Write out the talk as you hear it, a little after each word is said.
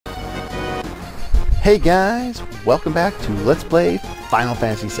Hey guys, welcome back to Let's Play Final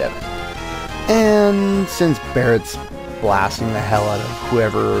Fantasy VII. And since Barrett's blasting the hell out of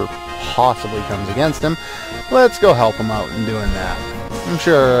whoever possibly comes against him, let's go help him out in doing that. I'm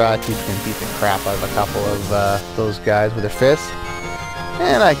sure Tifa can beat the crap out of a couple of those guys with her fists,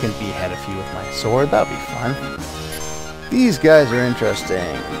 and I can behead a few with my sword. That'll be fun. These guys are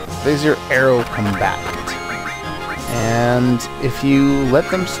interesting. These are arrow combatant, and if you let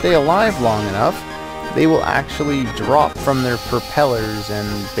them stay alive long enough, they will actually drop from their propellers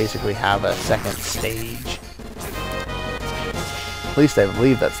and basically have a second stage. At least I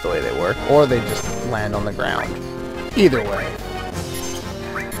believe that's the way they work, or they just land on the ground. Either way.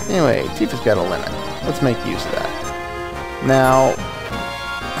 Anyway, Tifa's got a limit. Let's make use of that. Now,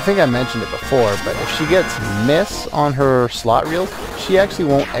 I think I mentioned it before, but if she gets miss on her slot reel, she actually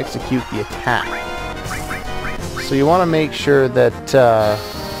won't execute the attack. So you want to make sure that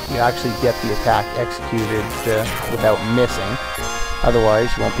you actually get the attack executed without missing. Otherwise,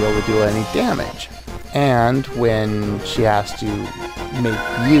 you won't be able to do any damage. And when she has to make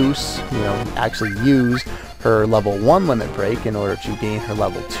use, actually use her level 1 limit break in order to gain her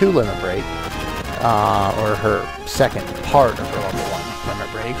level 2 limit break, or her second part of her level 1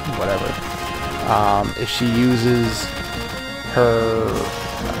 limit break, whatever. If she uses her...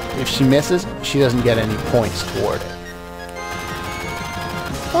 if she misses, she doesn't get any points toward it.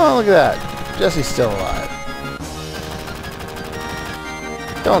 Oh, look at that. Jessie's still alive.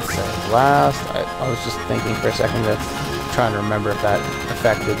 Don't say last. I was just thinking for a second, trying to remember if that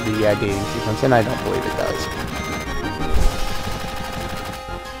affected the dating sequence, and I don't believe it does.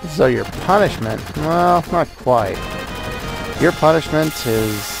 So your punishment, well, not quite. Your punishment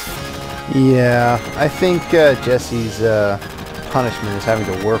is... yeah, I think Jessie's punishment is having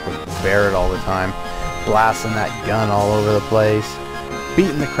to work with Barrett all the time. Blasting that gun all over the place.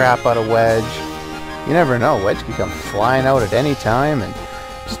 Beating the crap out of Wedge. You never know, Wedge could come flying out at any time and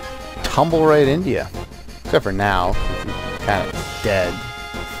just tumble right into you. Except for now, he's kind of dead.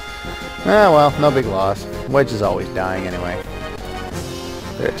 Ah, well, no big loss. Wedge is always dying anyway.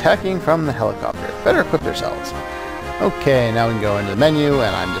 They're attacking from the helicopter. Better equip yourselves. Okay, now we can go into the menu,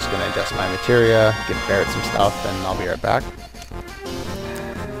 and I'm just going to adjust my materia, give Barrett some stuff, and I'll be right back.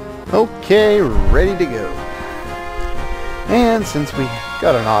 Okay, ready to go. And since we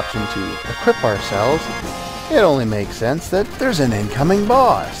got an option to equip ourselves, it only makes sense that there's an incoming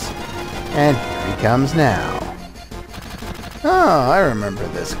boss. And here he comes now. Oh, I remember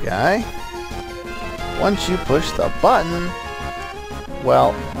this guy. Once you push the button,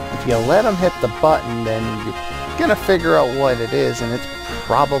 well, if you let him hit the button, then you're gonna figure out what it is, and it's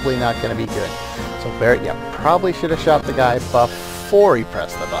probably not gonna be good. So Barrett, you probably should have shot the guy before he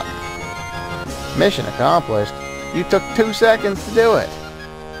pressed the button. Mission accomplished. You took 2 seconds to do it.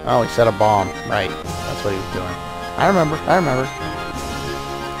 Oh, he set a bomb. Right. That's what he was doing. I remember.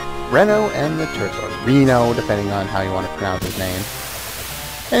 Reno and the Turks, or Reno, depending on how you want to pronounce his name.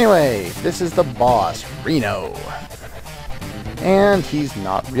 Anyway, this is the boss, Reno. And he's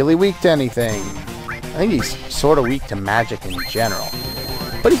not really weak to anything. I think he's sort of weak to magic in general.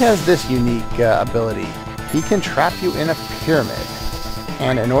 But he has this unique ability. He can trap you in a pyramid.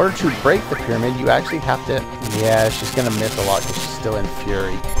 And in order to break the pyramid, you actually have to... yeah, she's going to miss a lot because she's still in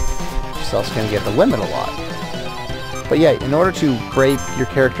Fury. She's also going to get the limit a lot. But yeah, in order to break your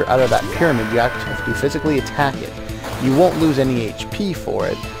character out of that pyramid, you actually have to physically attack it. You won't lose any HP for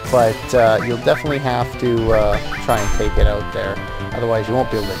it, but you'll definitely have to try and take it out there. Otherwise, you won't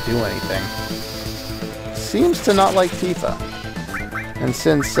be able to do anything. Seems to not like Tifa. And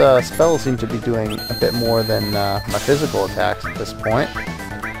since spells seem to be doing a bit more than my physical attacks at this point,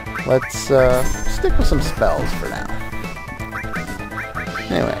 let's stick with some spells for now.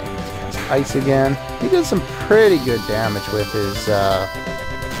 Anyway, it's ice again. He did some pretty good damage with his,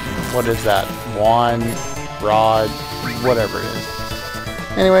 what is that? Wand, rod, whatever it is.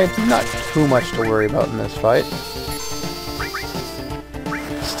 Anyway, not too much to worry about in this fight.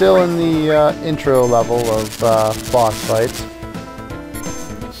 Still in the intro level of boss fights.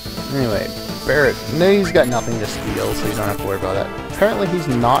 Anyway, Barrett, no, he's got nothing to steal, so you don't have to worry about that. Apparently he's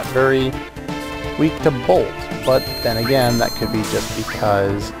not very weak to bolt, but then again, that could be just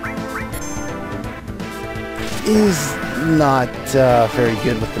because he's not very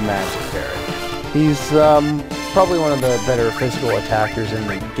good with the magic, Barrett. He's probably one of the better physical attackers in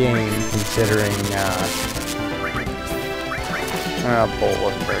the game, considering bolt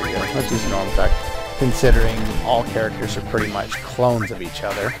wasn't very good. Let's use a normal attack. Considering all characters are pretty much clones of each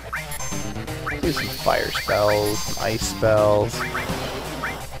other. Do some fire spells, some ice spells.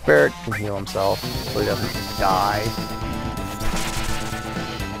 Barrett can heal himself so he doesn't die.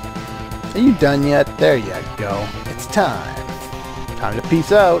 Are you done yet? There you go. It's time. Time to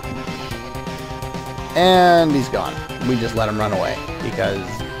peace out. And he's gone. We just let him run away because,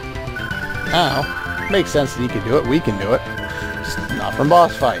 I don't know, makes sense that he could do it. We can do it. Just not from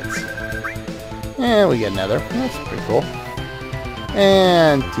boss fights. And we get another. That's pretty cool.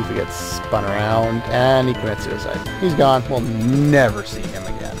 And Tifa gets spun around and he commits suicide. He's gone. We'll never see him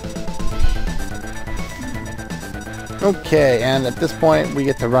again. Okay, and at this point we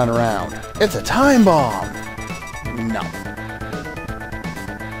get to run around. It's a time bomb! No.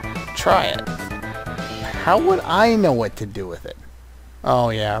 Try it. How would I know what to do with it? Oh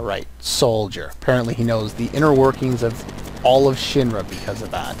yeah, right. Soldier. Apparently he knows the inner workings of all of Shinra because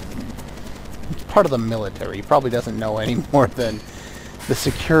of that. He's part of the military. He probably doesn't know any more than the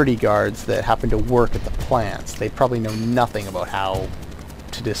security guards that happen to work at the plants. They probably know nothing about how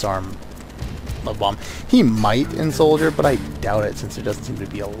to disarm a bomb. He might in Soldier, but I doubt it since there doesn't seem to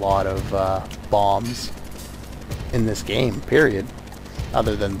be a lot of bombs in this game, period.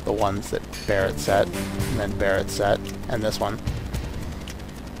 Other than the ones that Barrett set, and then Barrett set, and this one.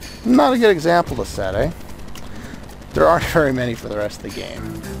 Not a good example to set, eh? There aren't very many for the rest of the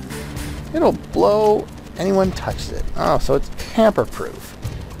game. It'll blow anyone touches it. Oh, so it's tamper-proof.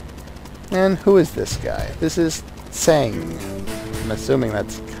 And who is this guy? This is Tseng. I'm assuming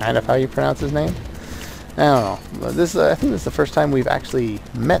that's kind of how you pronounce his name. I don't know. This I think this is the first time we've actually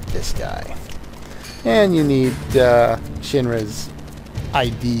met this guy. And you need Shinra's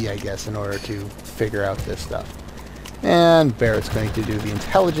ID, I guess, in order to figure out this stuff. And Barrett's going to do the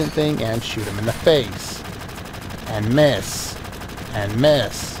intelligent thing and shoot him in the face. And miss. And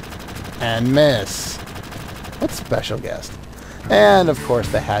miss. And miss. What special guest? And of course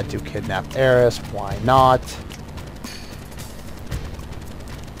they had to kidnap Eris. Why not?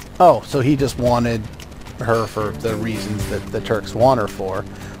 Oh, so he just wanted her for the reasons that the Turks want her for.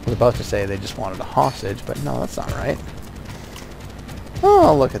 I was about to say they just wanted a hostage, but no, that's not right.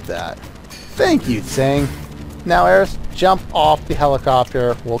 Oh, look at that. Thank you, Tseng. Now, Eris, jump off the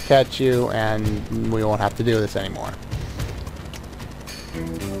helicopter. We'll catch you, and we won't have to do this anymore.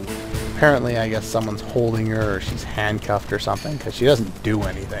 Apparently, I guess someone's holding her, or she's handcuffed or something, because she doesn't do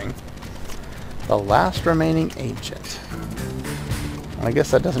anything. The last remaining ancient. I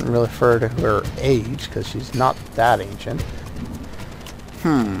guess that doesn't really refer to her age, because she's not that ancient.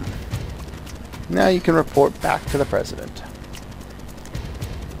 Now you can report back to the president.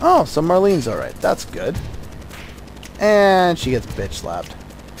 Oh, so Marlene's alright. That's good. And she gets bitch slapped.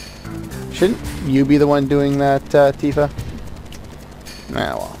 Shouldn't you be the one doing that, Tifa?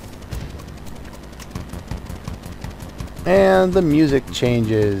 Ah, well. And the music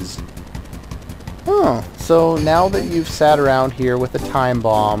changes. Oh, so now that you've sat around here with a time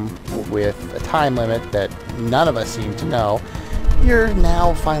bomb with a time limit that none of us seem to know, you're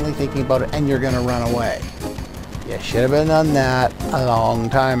now finally thinking about it and you're going to run away. You should have been done that a long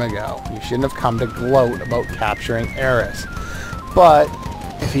time ago. You shouldn't have come to gloat about capturing Eris. But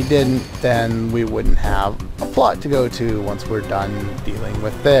if you didn't, then we wouldn't have a plot to go to once we're done dealing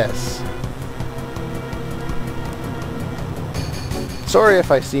with this. Sorry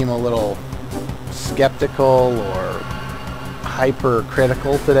if I seem a little skeptical or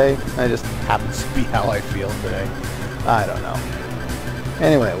hypercritical today. That just happens to be how I feel today. I don't know.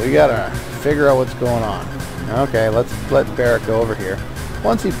 Anyway, we gotta figure out what's going on. Okay, let's let Barrett go over here.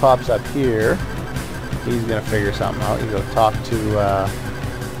 Once he pops up here, he's gonna figure something out. You go talk to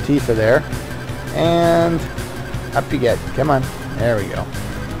Tifa there, and up you get. Come on, there we go.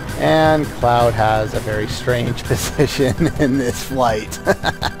 And Cloud has a very strange position in this flight.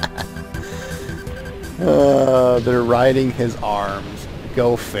 They're riding his arms.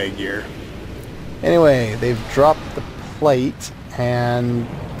 Go figure. Anyway, they've dropped the plate, and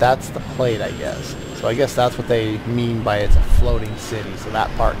that's the plate, I guess. So I guess that's what they mean by it's a floating city. So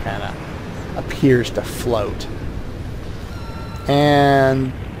that part kind of appears to float.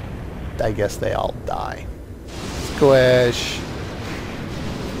 And I guess they all die. Squish.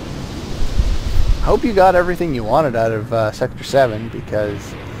 I hope you got everything you wanted out of Sector 7,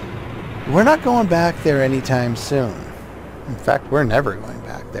 because we're not going back there anytime soon. In fact, we're never going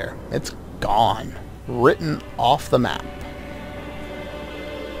back there. It's gone. Written off the map.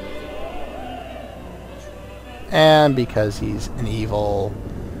 And because he's an evil,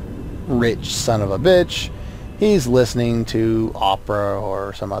 rich son of a bitch, he's listening to opera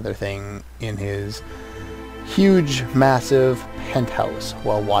or some other thing in his huge, massive penthouse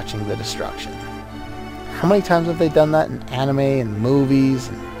while watching the destruction. How many times have they done that in anime and movies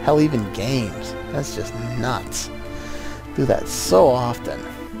and hell, even games? That's just nuts. Do that so often.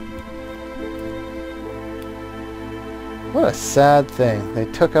 What a sad thing. They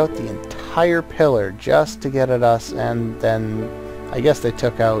took out the entire entire pillar just to get at us, and then I guess they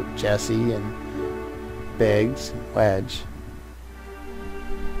took out Jesse and Biggs and Wedge.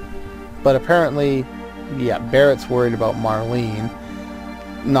 But apparently, yeah, Barrett's worried about Marlene,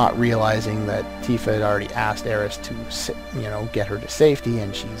 not realizing that Tifa had already asked Eris to, you know, get her to safety,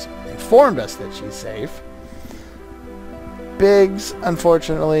 and she's informed us that she's safe. Biggs,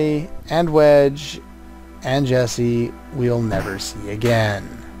 unfortunately, and Wedge, and Jesse, we'll never see again.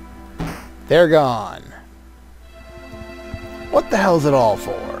 They're gone. What the hell's it all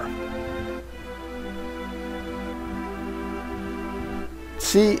for?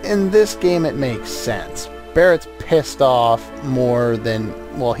 See, in this game it makes sense. Barrett's pissed off more than...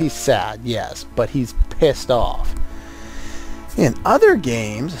 well, he's sad, yes, but he's pissed off. In other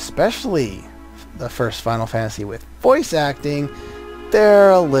games, especially the first Final Fantasy with voice acting,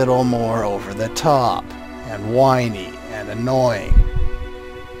 they're a little more over the top, and whiny, and annoying.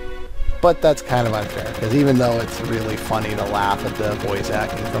 But that's kind of unfair, because even though it's really funny to laugh at the voice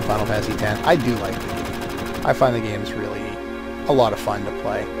acting from Final Fantasy X, I do like the game. I find the game's really a lot of fun to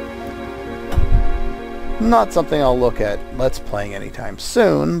play. Not something I'll look at Let's Playing anytime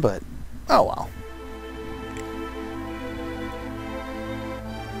soon, but oh well.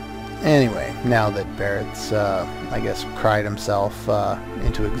 Anyway, now that Barrett's, I guess, cried himself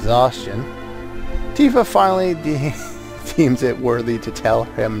into exhaustion, Tifa finally deems it worthy to tell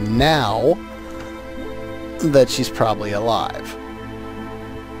him now that she's probably alive.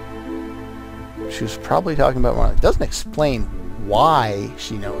 She was probably talking about one. It doesn't explain why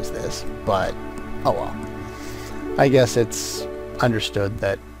she knows this, but oh well. I guess it's understood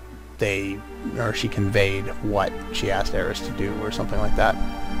that she conveyed what she asked Eris to do or something like that.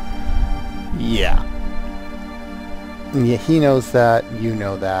 Yeah. Yeah, he knows that, you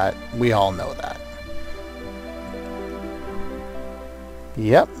know that, we all know that.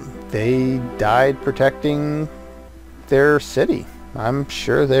 Yep, they died protecting their city. I'm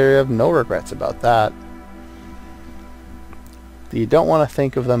sure they have no regrets about that. You don't want to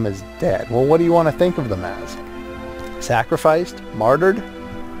think of them as dead. Well, what do you want to think of them as? Sacrificed? Martyred?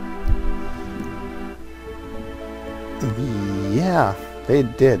 Yeah, they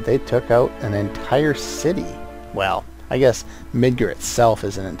did. They took out an entire city. Well, I guess Midgar itself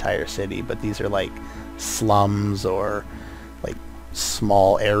is an entire city, but these are like slums or like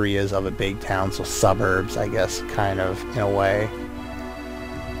small areas of a big town, so suburbs, I guess, kind of, in a way.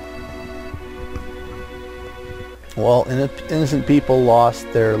 Well, innocent people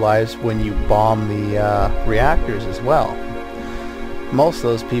lost their lives when you bomb the reactors as well. Most of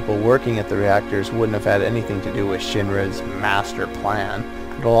those people working at the reactors wouldn't have had anything to do with Shinra's master plan.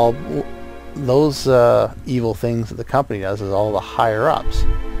 Those evil things that the company does is all the higher-ups.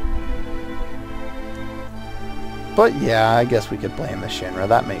 But yeah, I guess we could blame the Shinra.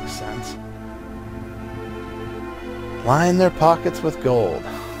 That makes sense. Line their pockets with gold.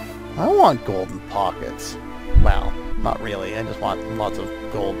 I want golden pockets. Well, not really. I just want lots of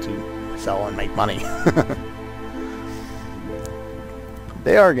gold to sell and make money.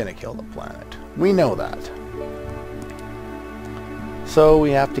 They are going to kill the planet. We know that. So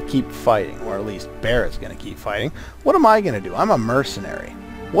we have to keep fighting, or at least Barrett's going to keep fighting. What am I going to do? I'm a mercenary.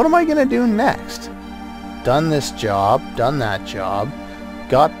 What am I going to do next? Done this job, done that job,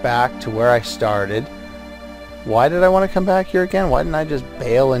 got back to where I started. Why did I want to come back here again? Why didn't I just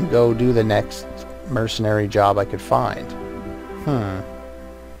bail and go do the next mercenary job I could find?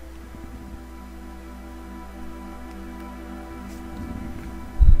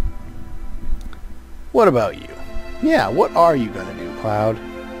 What about you? Yeah, what are you gonna do, Cloud?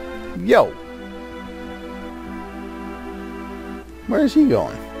 Yo! Where's he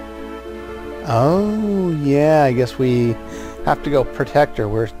going? Oh, yeah, I guess we have to go protect her.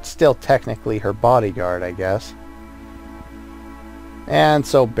 We're still technically her bodyguard, I guess. And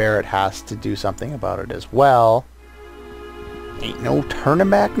so Barrett has to do something about it as well. Ain't no turning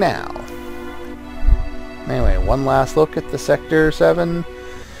back now. Anyway, one last look at the Sector 7,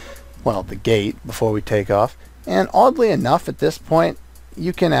 well, the gate, before we take off. And oddly enough, at this point,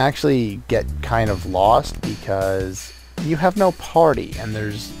 you can actually get kind of lost because you have no party, and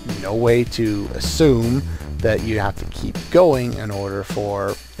there's no way to assume that you have to keep going in order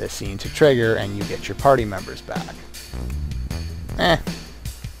for this scene to trigger and you get your party members back.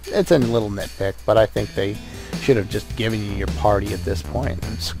 It's a little nitpick, but I think they should have just given you your party at this point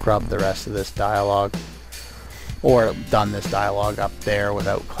and scrubbed the rest of this dialogue. Or done this dialogue up there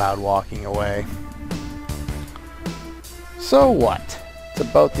without Cloud walking away. So what? It's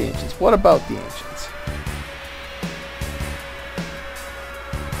about the Ancients. What about the Ancients?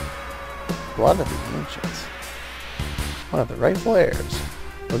 Blood of the Ancients. One of the rightful heirs.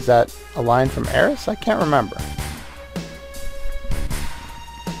 Was that a line from Eris? I can't remember.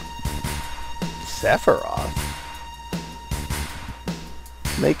 Sephiroth?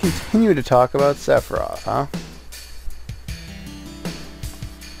 They continue to talk about Sephiroth, huh?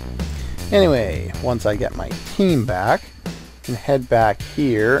 Anyway, once I get my team back, I can head back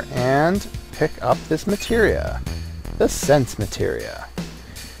here and pick up this materia. The sense materia.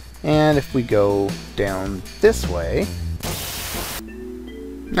 And if we go down this way...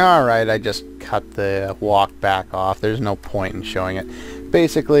 Alright, I just cut the walk back off. There's no point in showing it.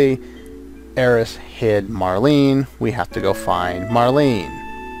 Basically, Eris hid Marlene. We have to go find Marlene.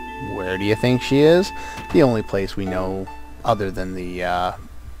 Where do you think she is? The only place we know other than the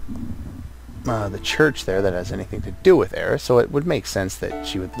church there that has anything to do with Eris, so it would make sense that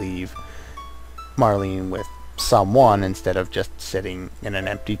she would leave Marlene with someone instead of just sitting in an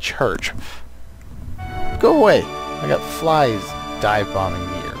empty church. Go away! I got flies dive bombing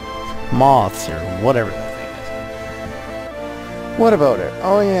me, or moths, or whatever that thing is. What about it?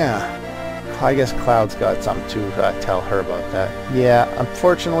 Oh yeah. I guess Cloud's got something to tell her about that. Yeah,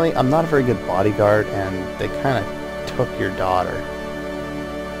 unfortunately, I'm not a very good bodyguard, and they kind of took your daughter.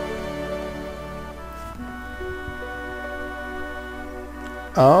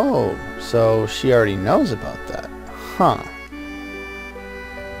 Oh, so she already knows about that. Huh.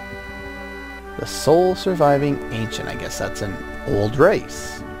 The sole surviving ancient, I guess that's an old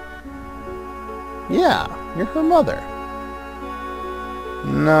race. Yeah, you're her mother.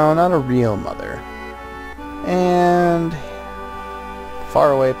 No, not a real mother. And...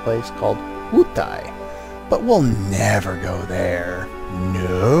 faraway place called Wutai. But we'll never go there.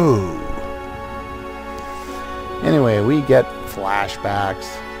 No. Anyway, we get flashbacks.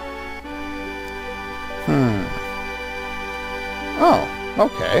 Oh,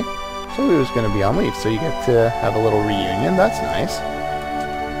 okay. So he was going to be on leave, so you get to have a little reunion. That's nice.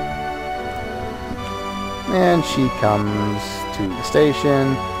 And she comes to the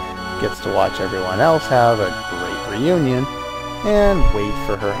station, gets to watch everyone else have a great reunion, and wait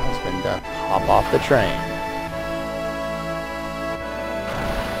for her husband to hop off the train.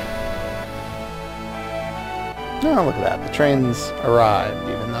 Oh, look at that. The train's arrived,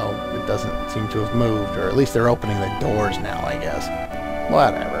 even though it doesn't seem to have moved, or at least they're opening the doors now, I guess.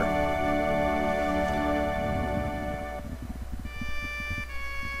 Whatever.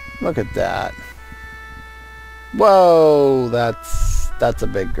 Look at that. Whoa, that's a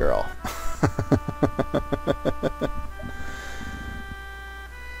big girl.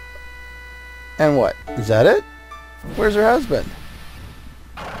 And what? Is that it? Where's her husband?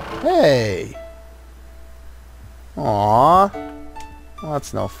 Hey. Aww. Well,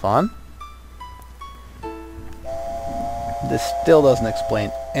 that's no fun. This still doesn't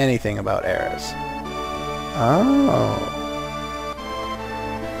explain anything about Eris. Oh.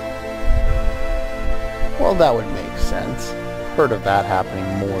 Well, that would make sense. Heard of that happening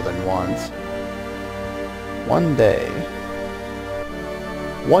more than once. One day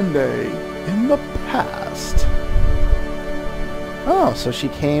in the past. Oh, so she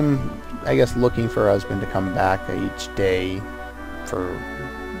came, I guess, looking for her husband to come back each day for,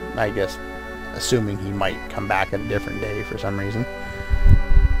 I guess, assuming he might come back at a different day for some reason.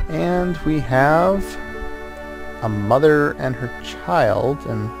 And we have a mother and her child,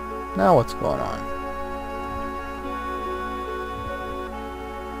 and now what's going on?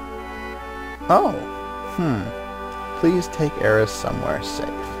 Oh, please take Eris somewhere safe.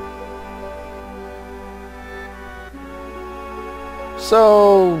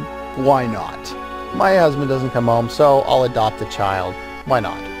 So, why not? My husband doesn't come home, so I'll adopt the child. Why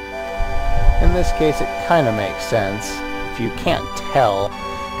not? In this case, it kind of makes sense. If you can't tell,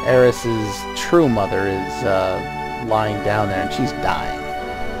 Eris's true mother is lying down there and she's dying.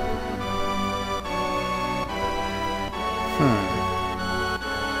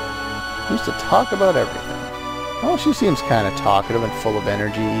 Used to talk about everything. Oh, she seems kind of talkative and full of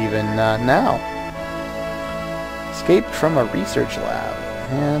energy even now. Escaped from a research lab,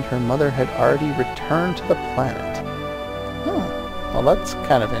 and her mother had already returned to the planet. Oh, well that's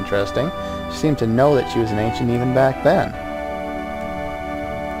kind of interesting. She seemed to know that she was an ancient even back then.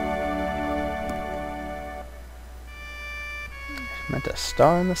 She meant a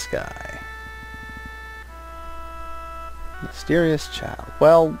star in the sky. Mysterious child.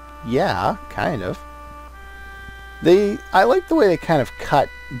 Well, yeah, kind of. I like the way they kind of cut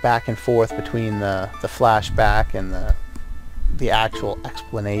back and forth between the flashback and the actual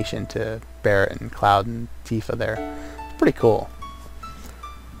explanation to Barrett and Cloud and Tifa there. It's pretty cool.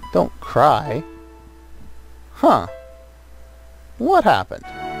 Don't cry. Huh. What happened?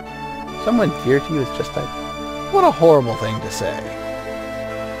 Someone dear to you is just a... What a horrible thing to say.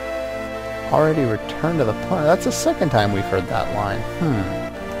 already returned to the planet. That's the second time we've heard that line.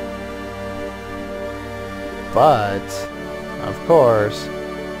 But, of course,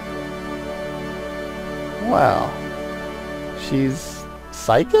 well, she's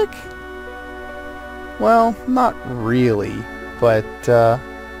psychic? Well, not really, but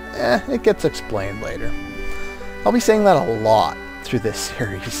it gets explained later. I'll be saying that a lot through this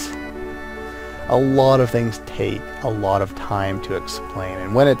series. A lot of things take a lot of time to explain,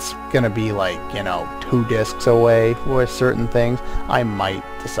 and when it's gonna be like, you know, 2 discs away with certain things, I might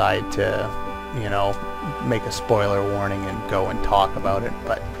decide to, you know, make a spoiler warning and go and talk about it,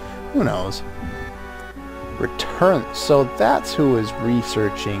 but who knows. Return. So that's who was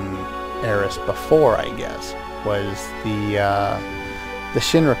researching Eris before, I guess, was the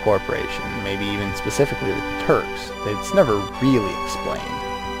Shinra Corporation, maybe even specifically the Turks. It's never really explained.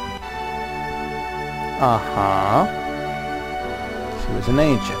 She was an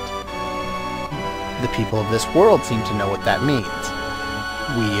ancient. The people of this world seem to know what that means.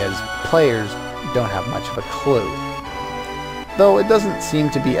 We as players don't have much of a clue. Though it doesn't seem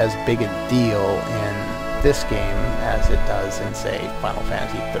to be as big a deal in this game as it does in, say, Final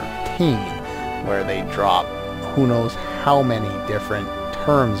Fantasy XIII, where they drop who knows how many different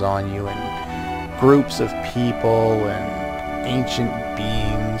terms on you, and groups of people and ancient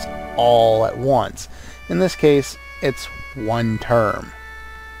beings all at once. In this case, it's one term,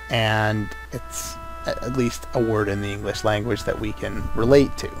 and it's at least a word in the English language that we can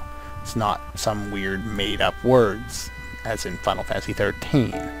relate to. It's not some weird made-up words, as in Final Fantasy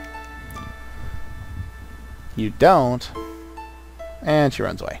XIII. You don't, and she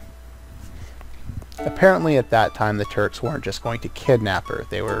runs away. Apparently at that time the Turks weren't just going to kidnap her,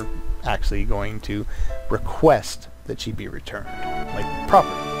 they were actually going to request that she be returned, like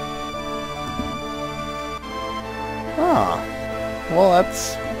property. Well,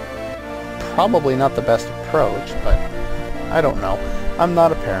 that's probably not the best approach, but I don't know. I'm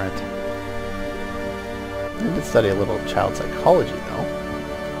not a parent. I did study a little child psychology, though.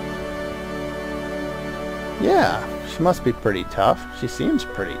 Yeah, she must be pretty tough. She seems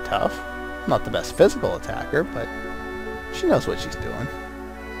pretty tough. Not the best physical attacker, but she knows what she's doing.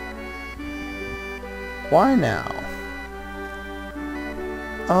 Why now?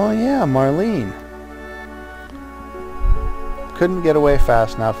 Oh yeah, Marlene. Couldn't get away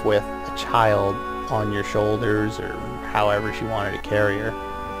fast enough with a child on your shoulders, or however she wanted to carry her.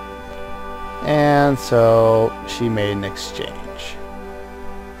 And so she made an exchange.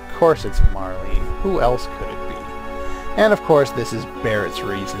 Of course it's Marlene. Who else could it be? And of course this is Barrett's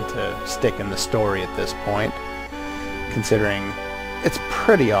reason to stick in the story at this point, considering it's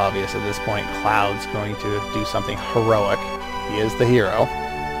pretty obvious at this point Cloud's going to do something heroic. He is the hero.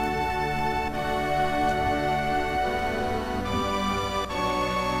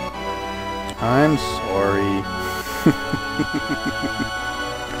 I'm sorry.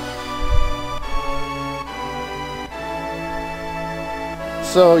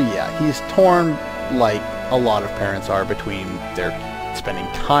 So yeah, he's torn like a lot of parents are between their spending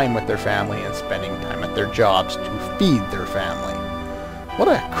time with their family and spending time at their jobs to feed their family. What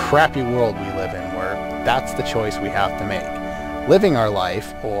a crappy world we live in where that's the choice we have to make. Living our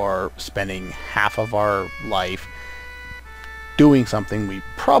life or spending half of our life doing something we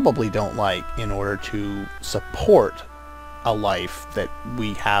probably don't like in order to support a life that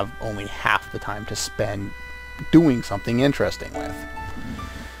we have only half the time to spend doing something interesting with.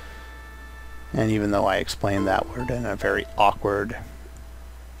 And even though I explained that word in a very awkward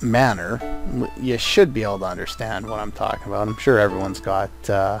manner, you should be able to understand what I'm talking about. I'm sure everyone's got,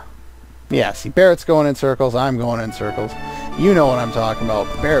 yeah, see, Barrett's going in circles, I'm going in circles. You know what I'm talking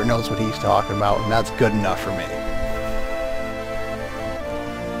about. Barrett knows what he's talking about, and that's good enough for me.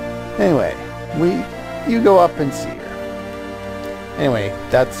 Anyway, you go up and see her. Anyway,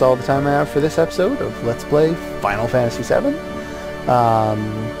 that's all the time I have for this episode of Let's Play Final Fantasy VII.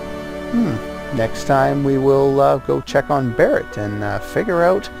 Next time we will go check on Barrett and figure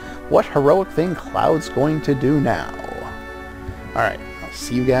out what heroic thing Cloud's going to do now. Alright, I'll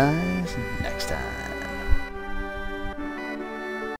see you guys next time.